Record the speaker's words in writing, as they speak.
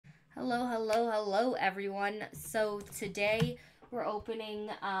Hello, hello, hello, everyone. So today we're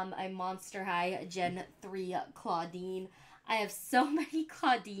opening a Monster High Gen 3 Clawdeen. I have so many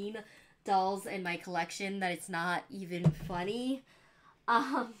Clawdeen dolls in my collection that it's not even funny.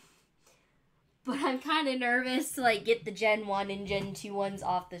 Um, but I'm kind of nervous to like get the Gen 1 and Gen 2 ones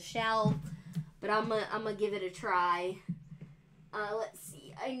off the shelf. But I'm gonna give it a try. Let's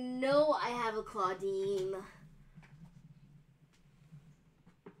see. I know I have a Clawdeen.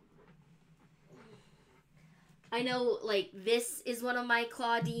 I know, like, this is one of my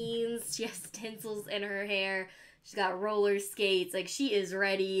Clawdeens. She has tinsels in her hair. She's got roller skates. Like, she is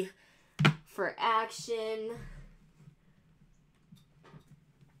ready for action.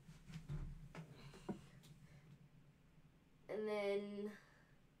 And then,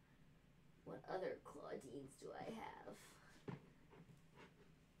 what other Clawdeens do I have?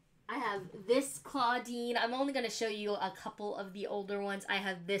 I have this Clawdeen. I'm only going to show you a couple of the older ones. I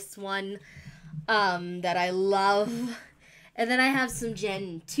have this one that I love. And then I have some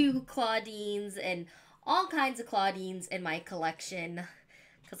Gen 2 Clawdeens and all kinds of Clawdeens in my collection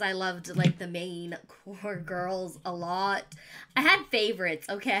because I loved like the Maine core girls a lot. I had favorites,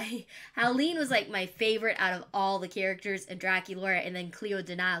 okay? Howleen was like my favorite out of all the characters, and Draculaura, and then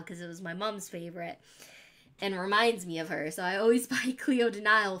Clawdeen because it was my mom's favorite and reminds me of her. So I always buy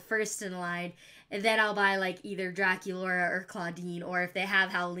Clawdeen first in line, and then I'll buy like either Draculaura or Clawdeen, or if they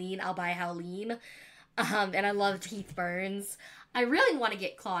have Howleen, I'll buy Howleen. And I love Teeth Burns. I really want to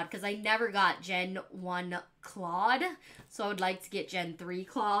get Claude because I never got Gen 1 Claude, so I would like to get Gen 3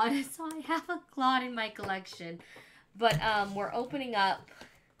 Claude. So I have a Claude in my collection. But we're opening up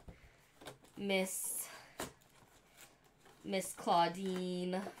Miss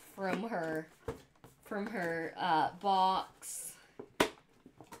Clawdeen from her box.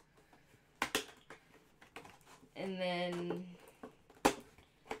 And then,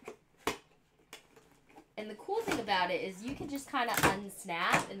 and the cool thing about it is you can just kind of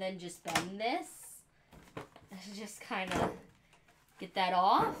unsnap and then just bend this. And just kind of get that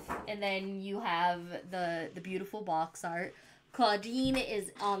off. And then you have the beautiful box art. Clawdeen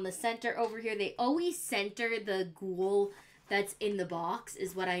is on the center over here. They always center the ghoul that's in the box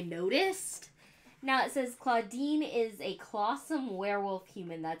is what I noticed. Now it says Clawdeen is a clawsome werewolf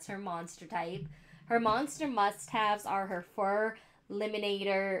human. That's her monster type. Her monster must-haves are her fur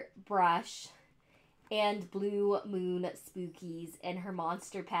liminator brush and blue moon spookies. And her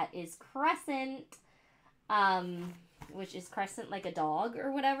monster pet is Crescent, which is Crescent like a dog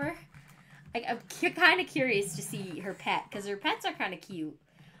or whatever. I'm kind of curious to see her pet because her pets are kind of cute.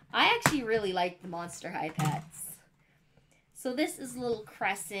 I actually really like the Monster High pets. So this is little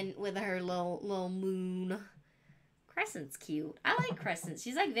Crescent with her little moon. Crescent's cute. I like Crescent.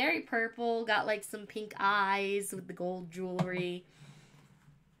 She's like very purple, got like some pink eyes with the gold jewelry.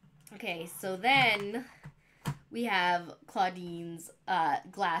 Okay, so then we have Clawdeen's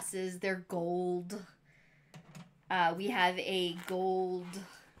glasses. They're gold. We have a gold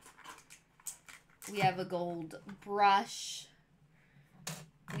brush.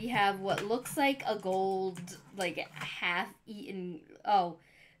 We have what looks like a gold, like half-eaten,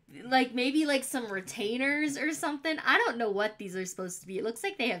 like maybe like some retainers or something. I don't know what these are supposed to be. It looks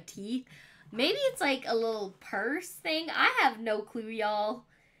like they have teeth. Maybe it's like a little purse thing. I have no clue, y'all.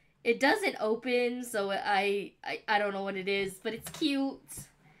 It doesn't open, so I don't know what it is, but it's cute.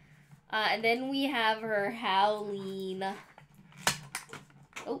 And then we have her Howleen.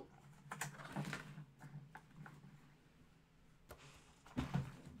 Oh.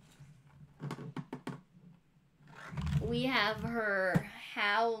 We have her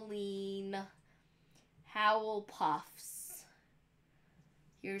Howleen Howl Puffs.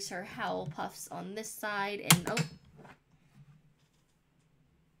 Here's her Howl Puffs on this side, and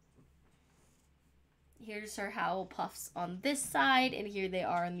here's her Howl Puffs on this side, and here they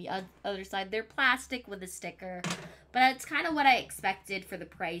are on the other side. They're plastic with a sticker, but that's kind of what I expected for the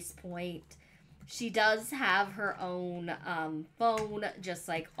price point. She does have her own phone, just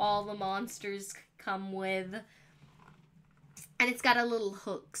like all the monsters come with. And it's got a little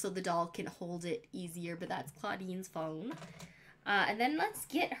hook so the doll can hold it easier, but that's Clawdeen's phone. And then let's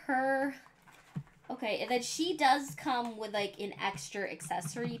get her... Okay, and then she does come with like an extra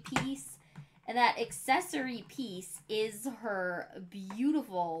accessory piece. And that accessory piece is her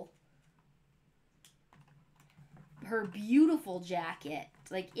beautiful jacket.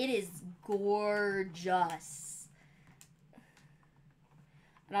 Like, it is gorgeous.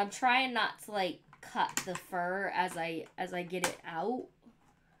 And I'm trying not to like cut the fur as I get it out.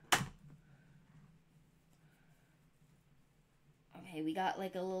 Okay, we got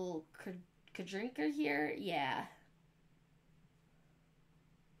like a little drinker here. Yeah.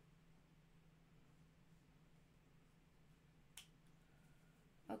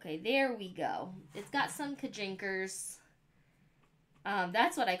 Okay, there we go. It's got some kajinkers.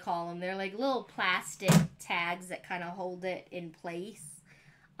 That's what I call them. They're like little plastic tags that kind of hold it in place.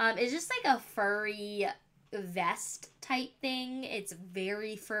 It's just like a furry vest type thing. It's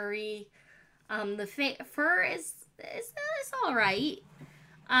very furry. The fur is all right.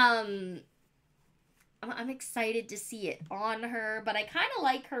 I'm excited to see it on her, but I kind of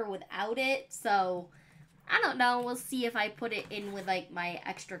like her without it, so I don't know. We'll see if I put it in with like my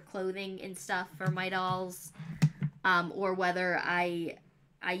extra clothing and stuff for my dolls, or whether I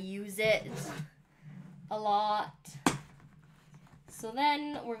use it a lot. So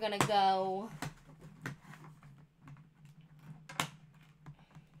then we're gonna go.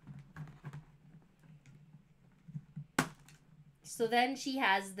 So then she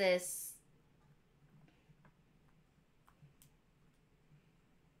has this.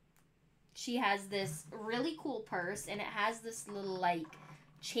 She has this really cool purse, and it has this little like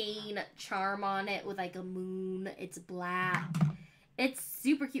chain charm on it with like a moon. It's black. It's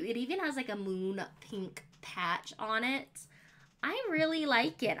super cute. It even has like a moon pink patch on it. I really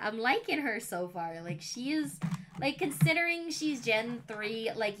like it. I'm liking her so far. Like, she is, like, considering she's Gen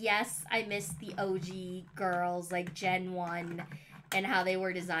 3, like, yes, I miss the OG girls, like Gen 1 and how they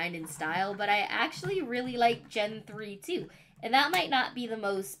were designed in style, but I actually really like Gen 3 too. And that might not be the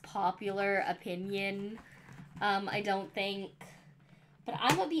most popular opinion, I don't think. But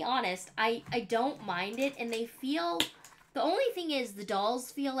I'm gonna be honest, I don't mind it, and they feel, the only thing is the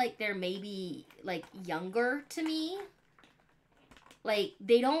dolls feel like they're maybe, like, younger to me. Like,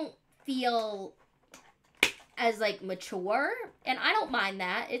 they don't feel as, like, mature, and I don't mind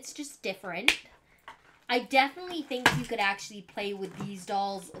that. It's just different. I definitely think you could actually play with these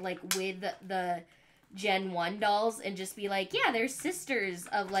dolls, like, with the Gen 1 dolls and just be like, yeah, they're sisters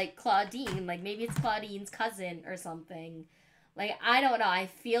of, like, Clawdeen. Like, maybe it's Clawdeen's cousin or something. Like, I don't know. I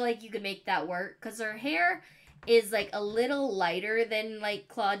feel like you could make that work because her hair is, like, a little lighter than, like,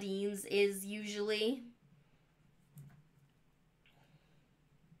 Clawdeen's is usually.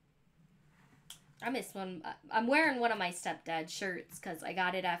 I miss one. I'm wearing one of my stepdad's shirts because I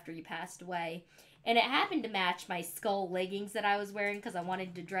got it after he passed away. And it happened to match my skull leggings that I was wearing because I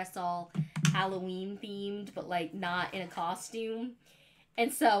wanted to dress all Halloween themed, but like not in a costume.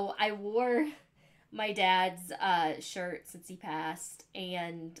 And so I wore my dad's shirt since he passed.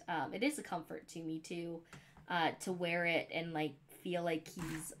 And it is a comfort to me too, to wear it and like feel like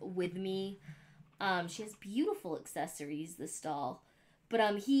he's with me. She has beautiful accessories, this doll. But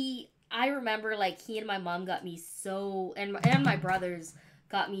I remember, like, he and my mom got me so, and my brothers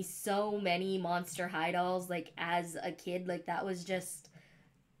got me so many Monster High dolls, like, as a kid. Like, that was just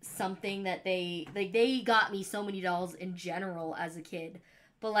something that they got me so many dolls in general as a kid.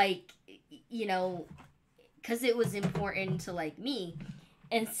 But, like, you know, because it was important to, like, me.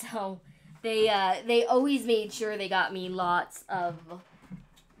 And so they always made sure they got me lots of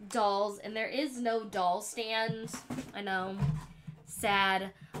dolls. And there is no doll stand. I know.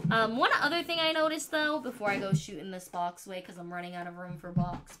 Sad. One other thing I noticed, though, before I go shooting this box away, because I'm running out of room for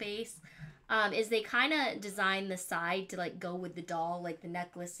box space, is they kind of designed the side to, like, go with the doll, like the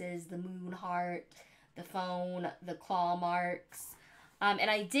necklaces, the moon heart, the phone, the claw marks.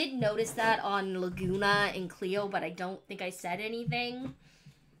 And I did notice that on Laguna and Cleo, but I don't think I said anything.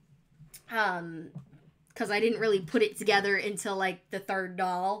 Because I didn't really put it together until, like, the third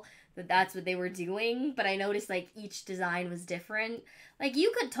doll, that's what they were doing. But I noticed, like, each design was different. Like,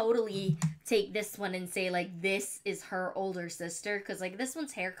 you could totally take this one and say, like, this is her older sister. Because, like, this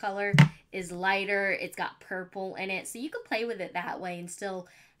one's hair color is lighter. It's got purple in it. So you could play with it that way and still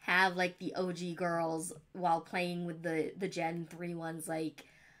have, like, the OG girls while playing with the Gen 3 ones. Like,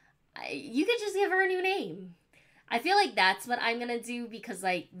 you could just give her a new name. I feel like that's what I'm going to do because,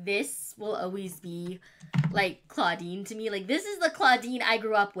 like, this will always be, like, Clawdeen to me. Like, this is the Clawdeen I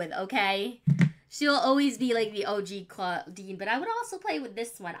grew up with, okay? She'll always be, like, the OG Clawdeen. But I would also play with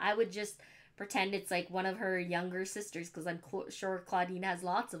this one. I would just pretend it's, like, one of her younger sisters because I'm sure Clawdeen has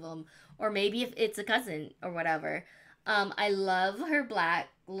lots of them. Or maybe if it's a cousin or whatever. I love her black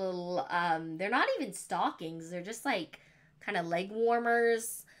little, they're not even stockings. They're just, like, kind of leg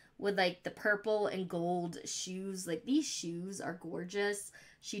warmers with, like, the purple and gold shoes. Like, these shoes are gorgeous.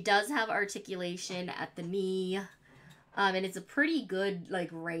 She does have articulation at the knee. And it's a pretty good, like,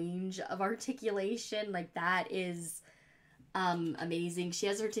 range of articulation. Like, that is amazing. She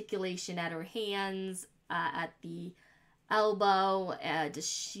has articulation at her hands, at the elbow.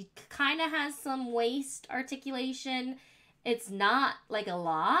 She kind of has some waist articulation. It's not, like, a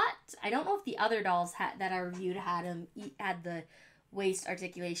lot. I don't know if the other dolls that I reviewed had the waist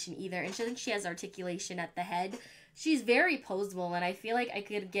articulation either. And she has articulation at the head. she's very poseable, and I feel like I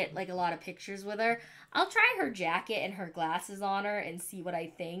could get like a lot of pictures with her. I'll try her jacket and her glasses on her and see what I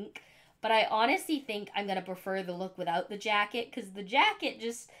think. But I honestly think I'm gonna prefer the look without the jacket, because the jacket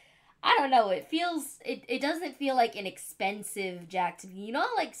just, I don't know, it doesn't feel like an expensive jacket. You know,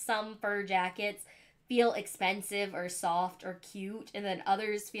 like some fur jackets feel expensive or soft or cute, and then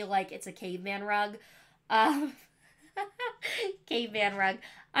others feel like it's a caveman rug. Um, caveman rug.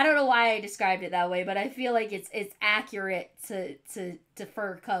 I don't know why I described it that way, but I feel like it's accurate to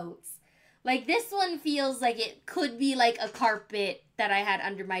fur coats. Like this one feels like it could be like a carpet that I had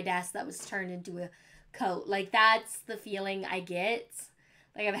under my desk that was turned into a coat. Like that's the feeling I get.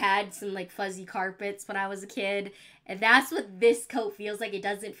 Like I've had some like fuzzy carpets when I was a kid, and that's what this coat feels like. It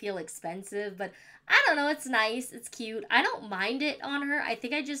doesn't feel expensive, but I don't know, it's nice, it's cute. I don't mind it on her. I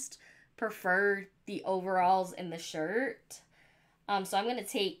think I just prefer the overalls and the shirt. So I'm going to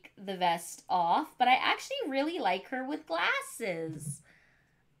take the vest off, but I actually really like her with glasses.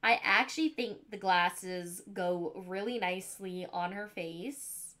 I actually think the glasses go really nicely on her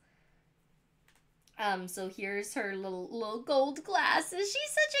face. So here's her little gold glasses.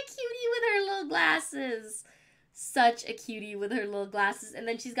 She's such a cutie with her little glasses. Such a cutie with her little glasses. And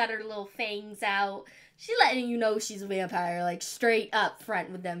then she's got her little fangs out. She's letting you know she's a vampire, like straight up front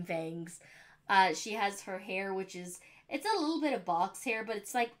with them fangs. She has her hair, which is, it's a little bit of box hair, but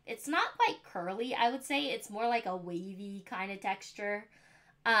it's like, it's not quite curly, I would say. It's more like a wavy kind of texture.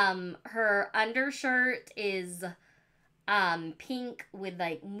 Her undershirt is pink with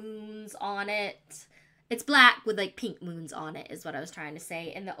like moons on it. It's black with like pink moons on it is what I was trying to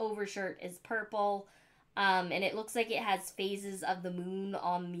say. And the overshirt is purple. And it looks like it has phases of the moon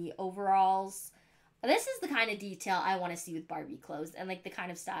on the overalls. This is the kind of detail I want to see with Barbie clothes, and like the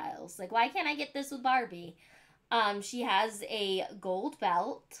kind of styles. Like, why can't I get this with Barbie? She has a gold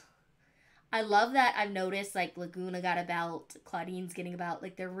belt. I love that. I've noticed like Laguna got a belt, Clawdeen's getting a belt.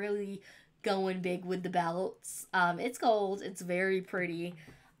 Like they're really going big with the belts. It's gold. It's very pretty.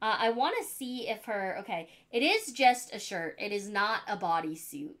 I want to see if her, okay, it is just a shirt. It is not a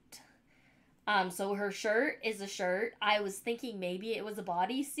bodysuit. So her shirt is a shirt. I was thinking maybe it was a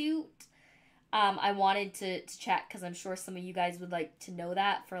bodysuit. I wanted to check because I'm sure some of you guys would like to know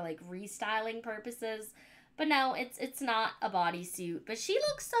that for like restyling purposes. But no, it's not a bodysuit. But she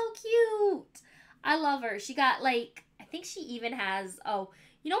looks so cute. I love her. She got like, I think she even has, oh,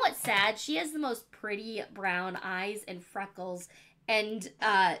 you know what's sad? She has the most pretty brown eyes and freckles. And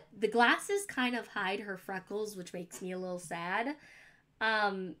the glasses kind of hide her freckles, which makes me a little sad.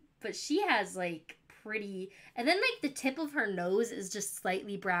 But she has like pretty, and then like the tip of her nose is just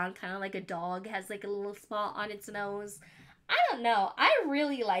slightly brown, kind of like a dog has like a little spot on its nose. I don't know. I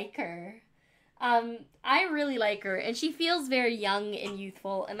really like her. I really like her, and she feels very young and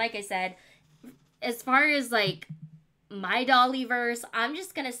youthful. And like I said, as far as like my Dollyverse, I'm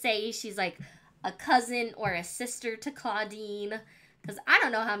just gonna say she's like a cousin or a sister to Clawdeen, because I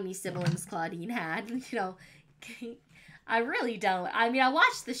don't know how many siblings Clawdeen had. You know, I really don't. I mean, I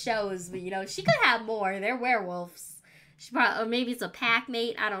watched the shows, but you know, she could have more. They're werewolves. She probably, or maybe it's a pack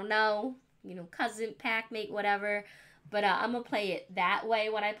mate. I don't know. You know, cousin, pack mate, whatever. But I'm gonna play it that way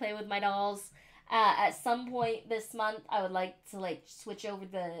when I play with my dolls. At some point this month, I would like to like switch over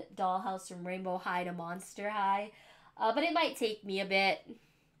the dollhouse from Rainbow High to Monster High. But it might take me a bit.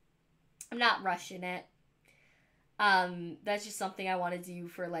 I'm not rushing it. That's just something I want to do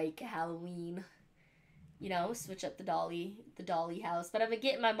for like Halloween. You know, switch up the dolly house. But I'm gonna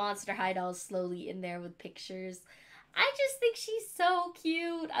get my Monster High dolls slowly in there with pictures. I just think she's so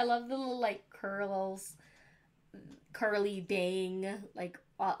cute. I love the little like curly bang like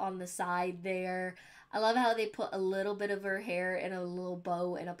on the side there. I love how they put a little bit of her hair in a little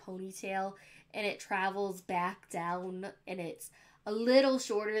bow and a ponytail, and it travels back down, and it's a little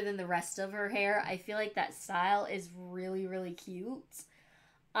shorter than the rest of her hair. I feel like that style is really, really cute.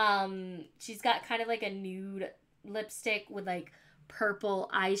 She's got kind of like a nude lipstick with like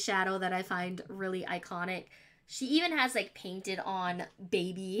purple eyeshadow that I find really iconic. She even has like painted on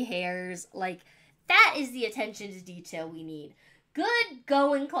baby hairs. Like, that is the attention to detail we need. Good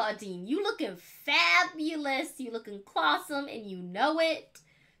going, Clawdeen. You looking fabulous. You looking clawsome, and you know it.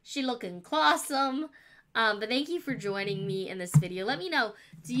 She looking clawsome. But thank you for joining me in this video. Let me know,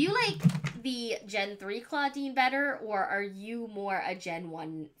 do you like the Gen 3 Clawdeen better, or are you more a Gen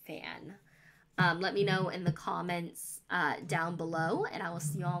 1 fan? Let me know in the comments down below, and I will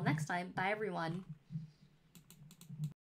see you all next time. Bye, everyone.